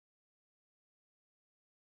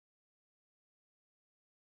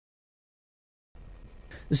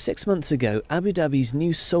6 months ago, Abu Dhabi's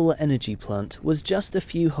new solar energy plant was just a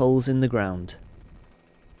few holes in the ground.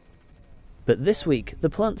 But this week, the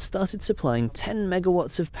plant started supplying 10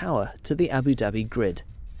 megawatts of power to the Abu Dhabi grid.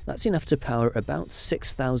 That's enough to power about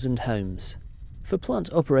 6,000 homes. For plant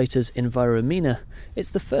operators in Viromina, it's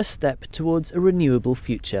the first step towards a renewable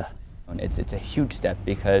future. It's a huge step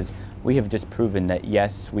because we have just proven that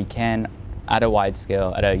yes, we can, at a wide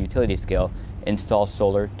scale, at a utility scale, install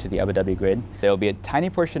solar to the Abu Dhabi grid. There will be a tiny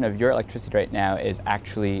portion of your electricity right now is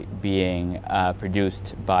actually being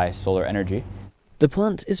produced by solar energy. The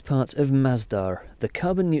plant is part of Masdar, the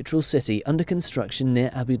carbon-neutral city under construction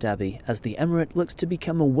near Abu Dhabi, as the emirate looks to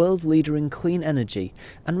become a world leader in clean energy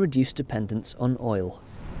and reduce dependence on oil.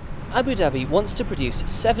 Abu Dhabi wants to produce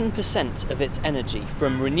 7% of its energy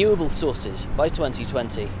from renewable sources by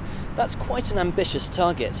 2020. That's quite an ambitious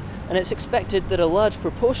target, and it's expected that a large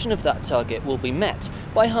proportion of that target will be met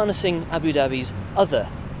by harnessing Abu Dhabi's other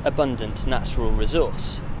abundant natural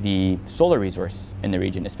resource. The solar resource in the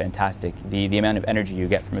region is fantastic. The amount of energy you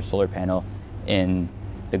get from a solar panel in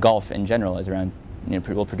the Gulf in general is around,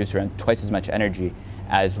 will produce around twice as much energy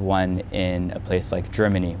as one in a place like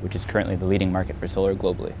Germany, which is currently the leading market for solar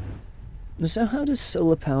globally. So how does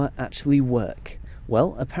solar power actually work?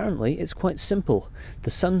 Well, apparently it's quite simple. The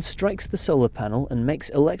sun strikes the solar panel and makes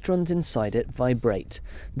electrons inside it vibrate.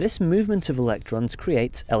 This movement of electrons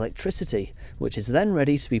creates electricity, which is then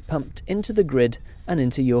ready to be pumped into the grid and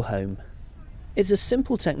into your home. It's a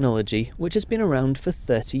simple technology which has been around for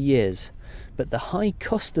 30 years, but the high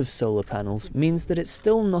cost of solar panels means that it's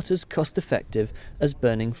still not as cost-effective as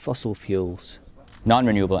burning fossil fuels.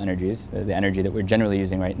 Non-renewable energies, the energy that we're generally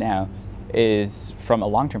using right now, is, from a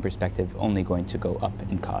long-term perspective, only going to go up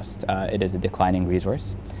in cost. It is a declining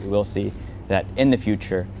resource. We will see that in the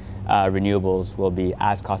future, renewables will be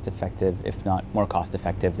as cost-effective, if not more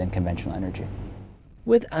cost-effective, than conventional energy.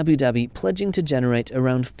 With Abu Dhabi pledging to generate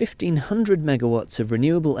around 1,500 megawatts of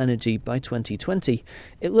renewable energy by 2020,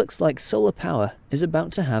 it looks like solar power is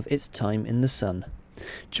about to have its time in the sun.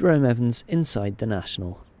 Jerome Evans, Inside the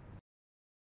National.